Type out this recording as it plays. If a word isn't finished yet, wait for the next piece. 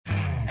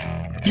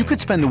You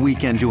could spend the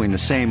weekend doing the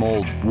same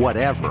old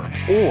whatever,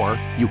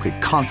 or you could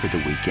conquer the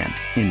weekend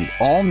in the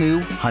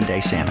all-new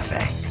Hyundai Santa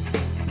Fe.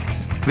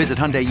 Visit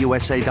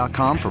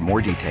HyundaiUSA.com for more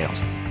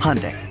details.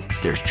 Hyundai,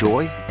 there's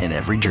joy in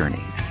every journey.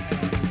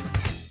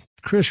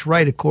 Chris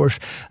Wright, of course,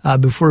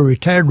 before he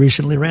retired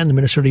recently, ran the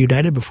Minnesota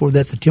United. Before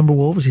that, the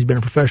Timberwolves. He's been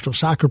a professional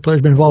soccer player.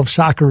 He's been involved with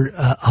soccer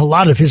a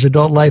lot of his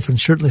adult life, and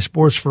certainly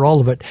sports for all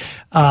of it.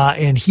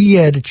 And he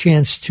had a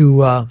chance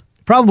to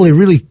probably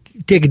really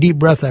take a deep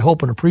breath, I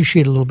hope, and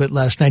appreciate a little bit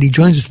last night. He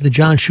joins us to the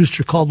John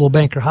Schuster Caldwell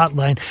Banker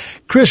Hotline.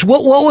 Chris,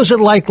 what was it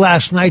like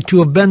last night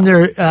to have been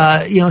there,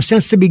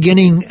 since the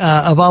beginning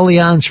of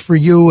Allianz for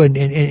you, and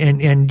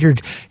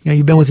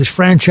you've been with this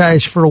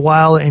franchise for a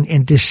while,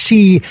 and to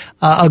see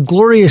a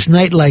glorious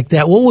night like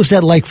that? What was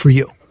that like for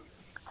you?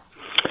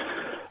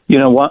 You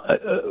know what,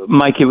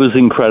 Mike, it was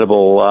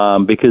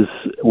incredible because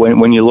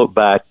when you look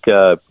back,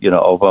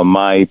 over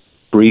my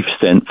brief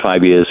stint,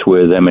 5 years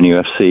with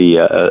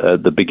MNUFC,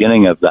 at the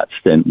beginning of that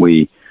stint,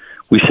 we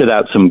set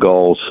out some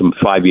goals, some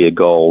 5-year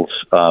goals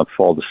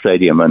for the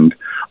stadium, and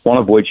one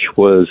of which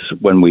was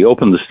when we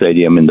opened the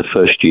stadium in the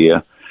first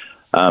year,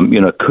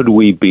 could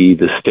we be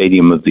the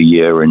stadium of the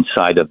year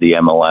inside of the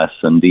MLS?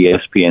 And the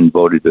ESPN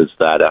voted us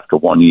that after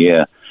 1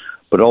 year.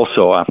 But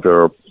also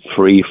after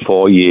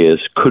 3-4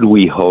 years, could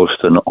we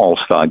host an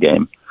all-star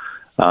game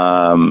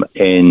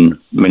in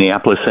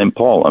Minneapolis, St.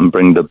 Paul, and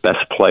bring the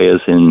best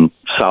players in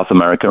South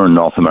America and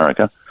North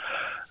America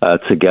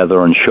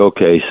together and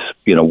showcase,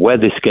 where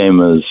this game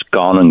has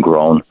gone and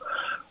grown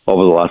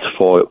over the last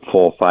 4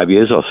 or 5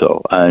 years or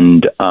so.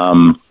 And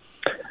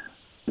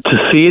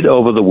to see it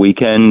over the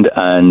weekend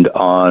and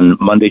on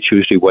Monday,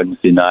 Tuesday,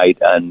 Wednesday night,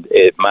 and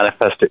it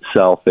manifest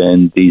itself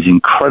in these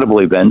incredible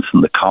events in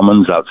the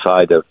Commons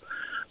outside of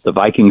the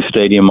Viking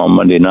Stadium on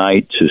Monday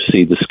night, to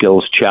see the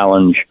Skills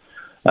Challenge,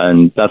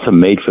 and that's a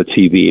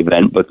made-for-TV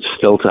event, but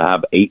still to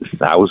have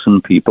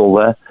 8,000 people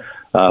there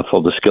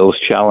for the Skills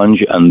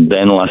Challenge, and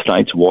then last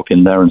night to walk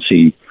in there and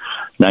see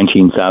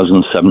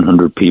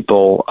 19,700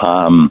 people,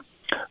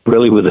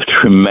 really with a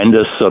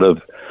tremendous sort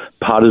of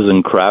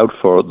partisan crowd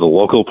for the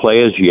local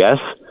players, yes,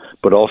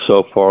 but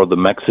also for the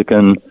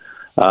Mexican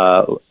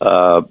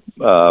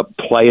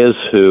players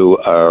who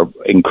are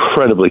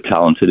incredibly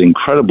talented,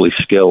 incredibly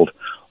skilled.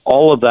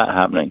 All of that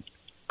happening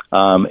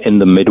in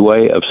the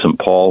midway of St.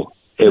 Paul.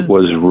 It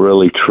was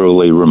really,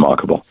 truly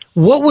remarkable.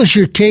 What was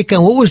your take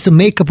on what was the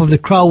makeup of the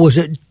crowd? Was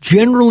it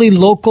generally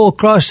local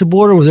across the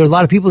border? Was there a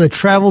lot of people that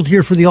traveled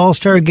here for the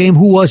All-Star game?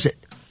 Who was it?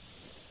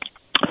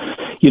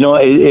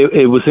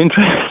 It was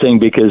interesting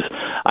because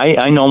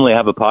I normally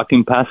have a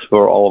parking pass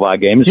for all of our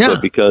games,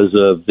 but because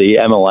of the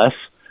MLS,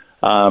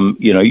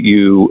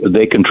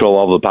 they control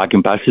all the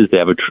parking passes. They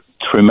have a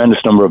tremendous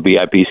number of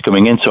VIPs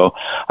coming in. So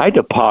I had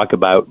to park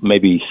about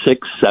maybe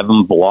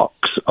 6-7 blocks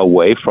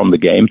away from the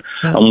game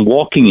and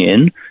walking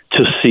in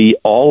to see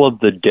all of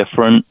the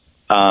different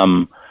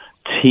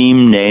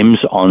team names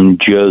on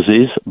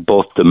jerseys,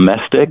 both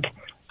domestic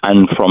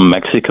and from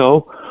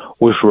Mexico,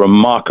 was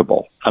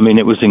remarkable. I mean,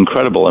 it was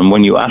incredible. And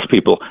when you ask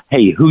people,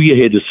 hey, who are you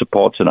here to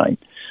support tonight?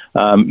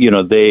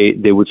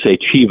 They would say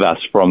Chivas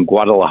from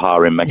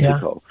Guadalajara in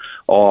Mexico. Yeah.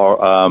 Or,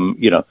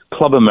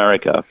 Club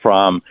America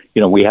from,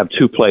 we have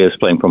 2 players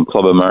playing from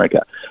Club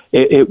America.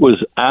 It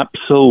was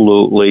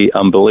absolutely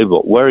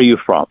unbelievable. Where are you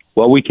from?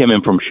 Well, we came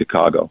in from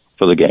Chicago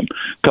for the game.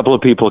 A couple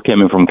of people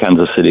came in from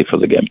Kansas City for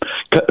the game.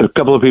 A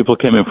couple of people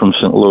came in from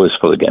St. Louis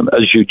for the game,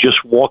 as you're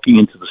just walking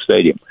into the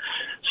stadium.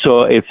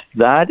 So if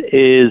that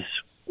is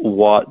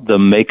what the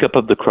makeup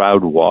of the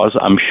crowd was,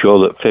 I'm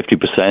sure that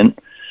 50%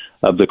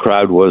 of the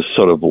crowd was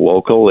sort of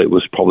local. It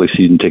was probably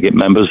season ticket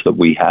members that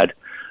we had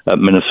at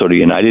Minnesota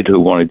United who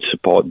wanted to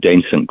support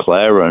Dane St.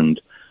 Clair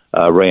and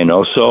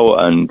Reynoso,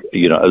 and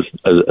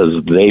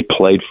as they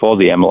played for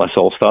the MLS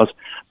All-Stars.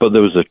 But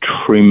there was a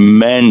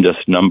tremendous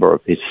number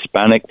of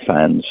Hispanic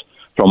fans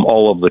from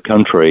all over the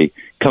country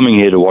coming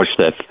here to watch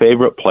their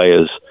favorite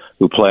players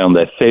who play on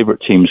their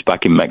favorite teams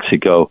back in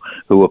Mexico,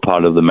 who were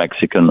part of the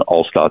Mexican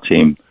All-Star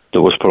team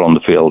that was put on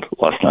the field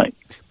last night.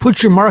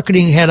 Put your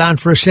marketing hat on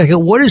for a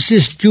second. What does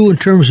this do in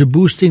terms of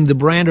boosting the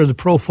brand or the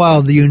profile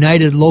of the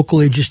United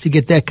locally, just to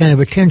get that kind of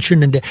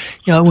attention? And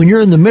when you're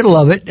in the middle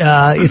of it,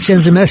 it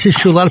sends a message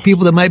to a lot of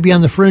people that might be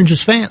on the fringe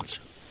as fans.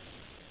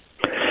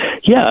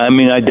 Yeah, I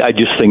mean, I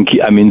just think,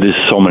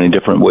 there's so many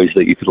different ways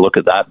that you could look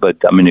at that. But,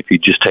 if you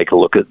just take a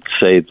look at,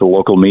 say, the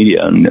local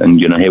media, and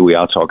here we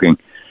are talking,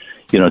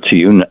 to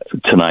you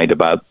tonight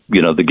about,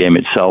 the game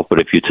itself. But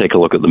if you take a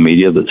look at the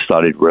media that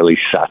started really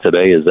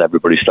Saturday as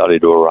everybody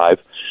started to arrive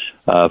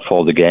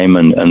for the game.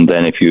 And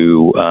then if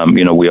you,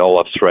 we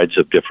all have threads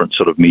of different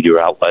sort of media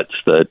outlets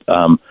that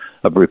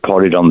have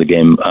reported on the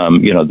game.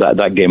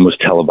 That game was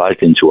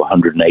televised into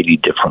 180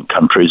 different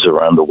countries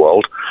around the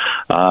world.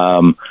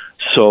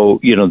 So,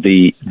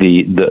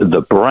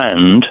 the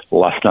brand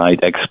last night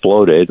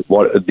exploded.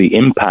 What the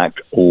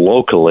impact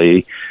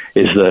locally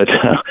is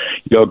that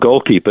your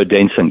goalkeeper,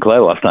 Dane St.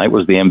 Clair, last night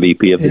was the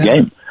MVP of the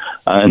game.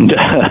 And,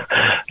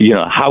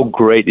 how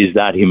great is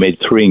that? He made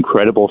 3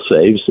 incredible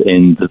saves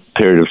in the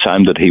period of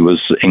time that he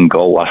was in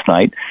goal last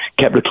night,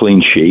 kept a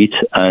clean sheet,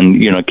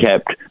 and,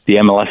 kept the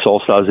MLS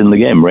All-Stars in the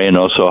game.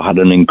 Reynoso had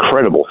an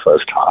incredible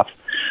first half,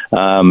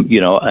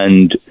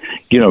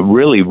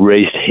 really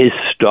raised his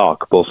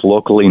stock both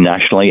locally,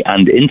 nationally,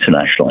 and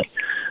internationally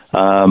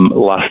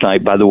last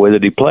night by the way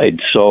that he played.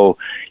 So,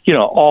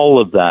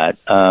 all of that,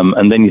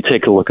 and then you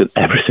take a look at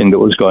everything that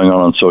was going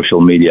on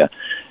social media.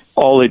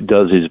 All it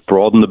does is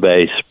broaden the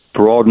base,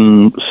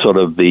 broaden sort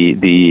of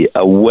the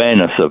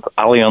awareness of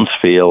Allianz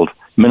Field,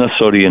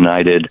 Minnesota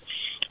United,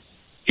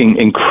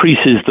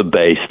 increases the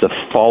base, the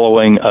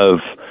following of,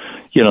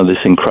 this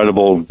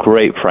incredible,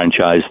 great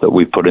franchise that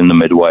we put in the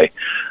Midway.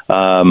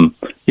 And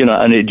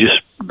it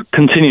just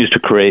continues to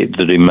create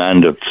the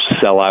demand of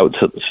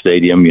sellouts at the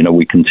stadium.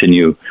 We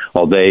continue,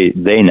 or they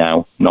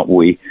now, not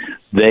we,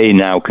 they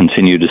now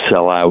continue to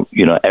sell out,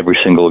 every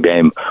single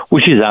game,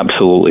 which is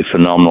absolutely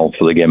phenomenal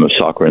for the game of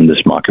soccer in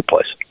this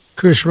marketplace.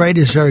 Chris Wright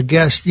is our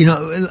guest.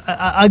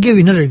 I'll give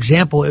you another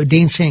example.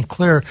 Dane St.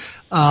 Clair,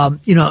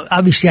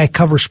 obviously I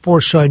cover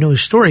sports, so I know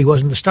his story. He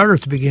wasn't the starter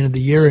at the beginning of the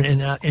year,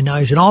 and now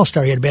he's an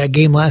all-star. He had a bad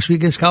game last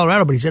week against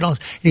Colorado, but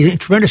he's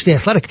tremendously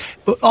athletic.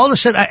 But all of a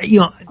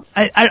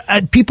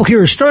sudden, people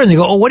hear his story and they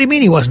go, "Oh, what do you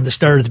mean he wasn't the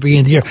starter at the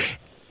beginning of the year?"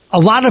 A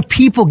lot of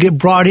people get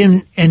brought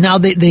in, and now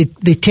they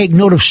take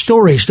note of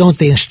stories, don't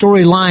they? And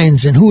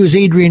storylines, and who is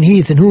Adrian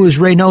Heath, and who is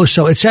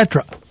Reynoso,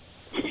 etc.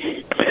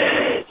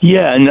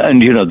 Yeah, and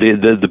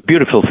the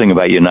beautiful thing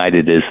about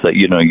United is that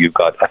you've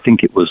got, I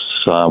think it was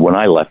when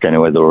I left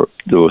anyway,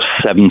 there were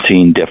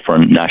 17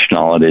 different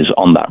nationalities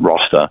on that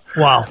roster.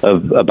 Wow.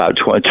 Of about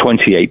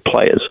 28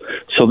 players.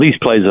 So these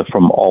players are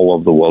from all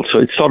over the world. So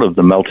it's sort of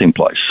the melting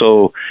place.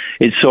 So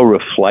it so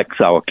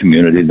reflects our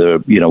community.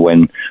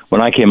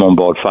 When I came on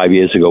board 5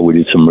 years ago, we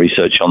did some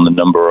research on the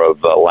number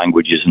of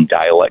languages and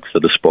dialects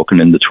that are spoken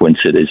in the Twin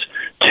Cities.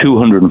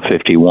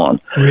 251.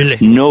 Really?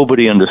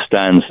 Nobody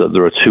understands that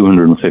there are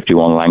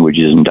 251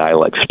 languages and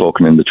dialects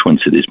spoken in the Twin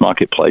Cities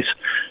marketplace.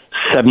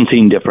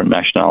 17 different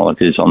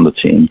nationalities on the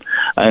team.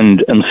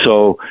 And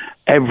so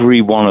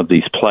every one of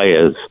these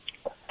players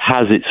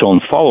has its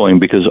own following,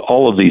 because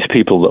all of these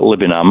people that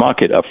live in our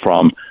market are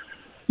from,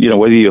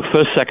 whether you're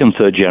first, second,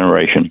 third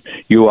generation,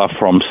 you are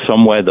from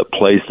somewhere that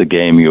plays the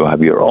game, you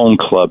have your own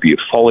club, you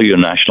follow your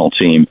national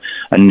team,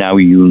 and now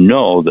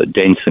that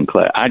Dane St.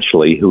 Clair,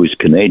 actually, who is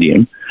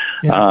Canadian,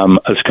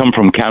 has come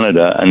from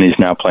Canada and is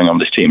now playing on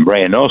this team.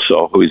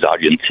 Reynoso, who is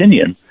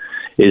Argentinian,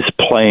 is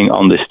playing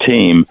on this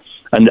team,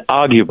 and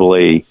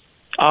arguably,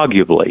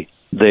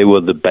 they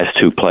were the best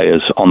 2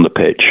 players on the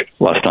pitch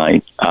last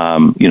night,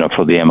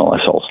 for the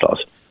MLS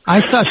All-Stars.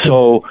 I thought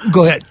so.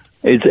 Go ahead.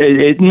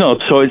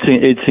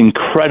 It's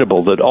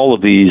incredible that all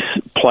of these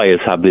players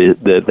have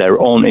their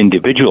own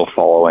individual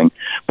following,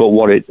 but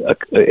what it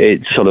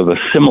sort of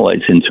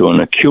assimilates into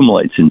and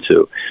accumulates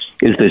into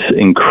is this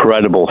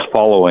incredible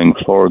following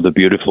for the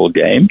beautiful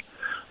game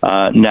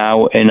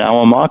now in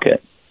our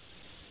market.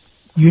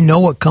 You know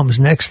what comes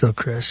next, though,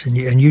 Chris, and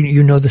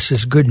you know this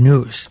is good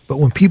news. But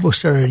when people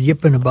started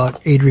yipping about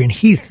Adrian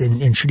Heath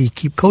and should he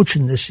keep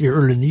coaching this year,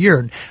 early in the year,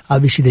 and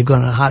obviously they've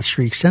gone on a hot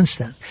streak since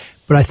then.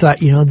 But I thought,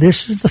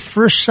 this is the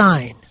first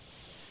sign.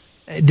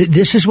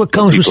 This is what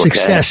comes with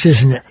success,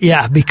 isn't it?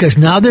 Yeah, because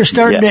now they're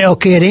starting to,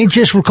 it ain't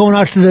just we're going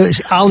out to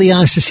the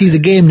Allianz to see the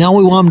game. Now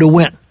we want them to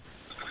win.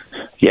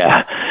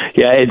 Yeah,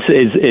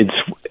 it's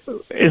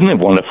isn't it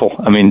wonderful?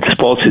 I mean,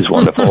 sports is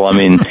wonderful. I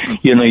mean,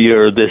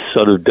 you're this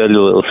sort of dirty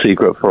little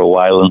secret for a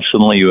while, and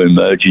suddenly you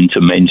emerge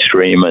into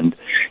mainstream, and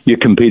you're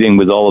competing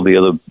with all of the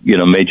other,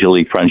 major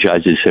league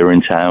franchises here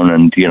in town,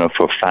 and,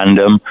 for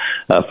fandom,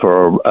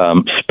 for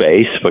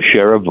space, for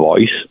share of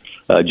voice,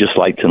 just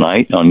like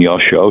tonight on your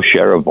show,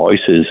 share of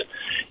voice is,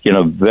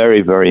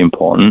 very, very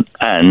important.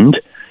 And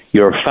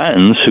your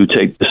fans who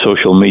take to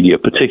social media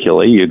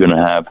particularly, you're going to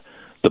have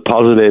the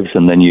positives,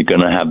 and then you're going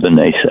to have the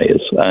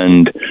naysayers.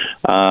 And,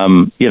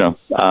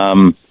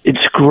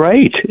 it's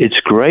great. It's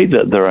great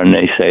that there are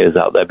naysayers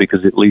out there,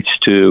 because it leads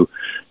to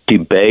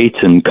debate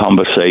and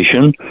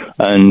conversation,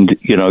 and,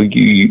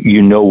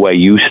 you know where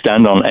you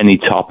stand on any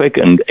topic,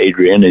 and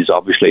Adrian is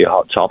obviously a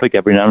hot topic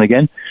every now and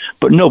again,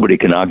 but nobody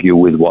can argue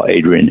with what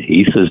Adrian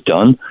Heath has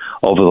done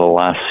over the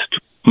last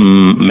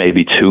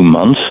maybe 2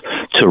 months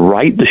to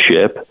right the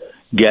ship,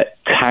 get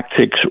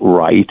tactics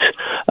right,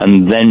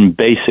 and then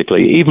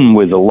basically, even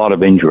with a lot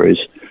of injuries,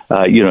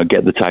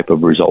 get the type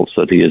of results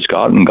that he has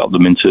got, and got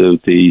them into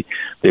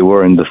they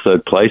were in the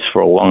 3rd place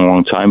for a long,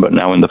 long time, but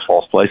now in the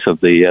 4th place of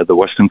the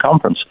Western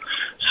Conference.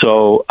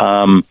 So,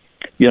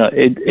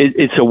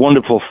 it's a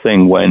wonderful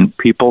thing when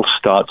people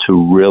start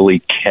to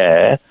really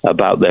care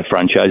about their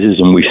franchises,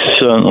 and we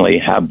certainly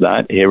have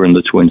that here in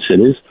the Twin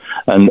Cities,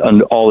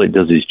 and all it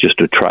does is just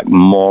attract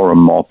more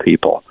and more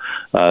people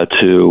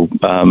to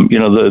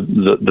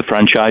the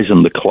franchise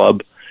and the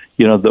club,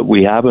 that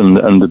we have,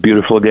 and the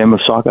beautiful game of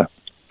soccer.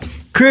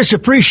 Chris,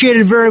 appreciate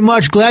it very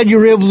much. Glad you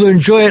were able to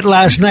enjoy it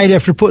last night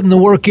after putting the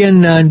work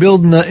in and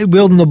building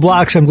the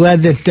blocks. I'm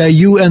glad that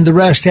you and the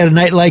rest had a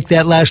night like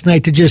that last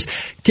night to just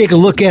take a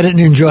look at it and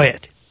enjoy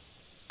it.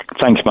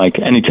 Thanks, Mike.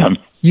 Anytime.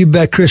 You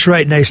bet. Chris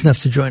Wright, nice enough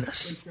to join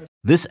us.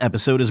 This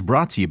episode is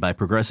brought to you by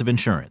Progressive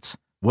Insurance.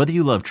 Whether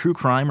you love true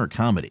crime or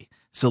comedy,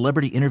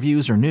 celebrity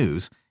interviews or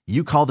news,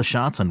 you call the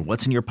shots on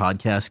what's in your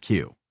podcast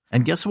queue.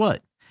 And guess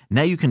what?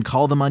 Now you can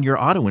call them on your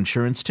auto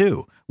insurance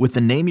too with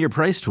the Name Your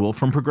Price tool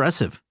from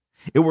Progressive.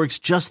 It works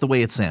just the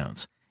way it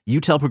sounds.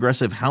 You tell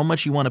Progressive how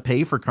much you want to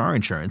pay for car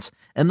insurance,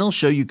 and they'll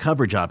show you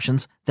coverage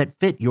options that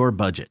fit your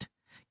budget.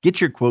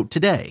 Get your quote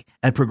today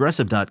at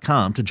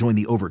Progressive.com to join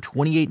the over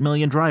 28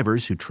 million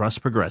drivers who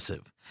trust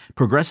Progressive.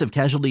 Progressive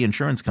Casualty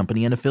Insurance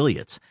Company and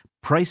Affiliates.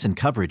 Price and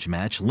coverage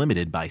match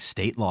limited by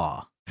state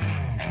law.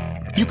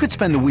 You could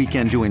spend the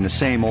weekend doing the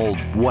same old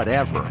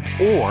whatever,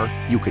 or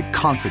you could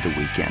conquer the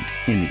weekend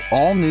in the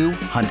all-new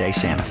Hyundai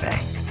Santa Fe.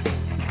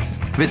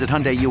 Visit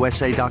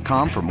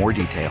HyundaiUSA.com for more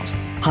details.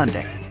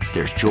 Hyundai,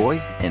 there's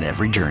joy in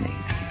every journey.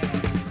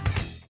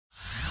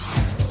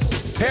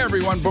 Hey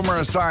everyone, Boomer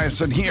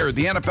Esiason here.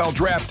 The NFL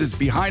Draft is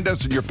behind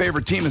us and your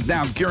favorite team is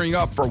now gearing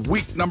up for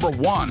week number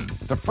 1.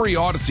 The free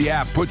Odyssey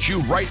app puts you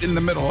right in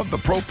the middle of the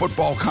pro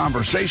football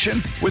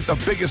conversation with the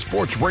biggest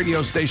sports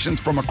radio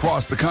stations from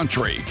across the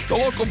country. The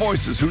local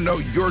voices who know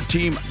your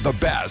team the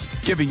best,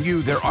 giving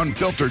you their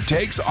unfiltered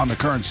takes on the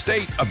current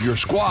state of your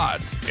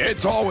squad.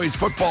 It's always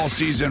football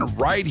season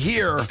right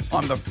here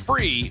on the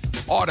free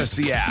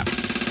Odyssey app.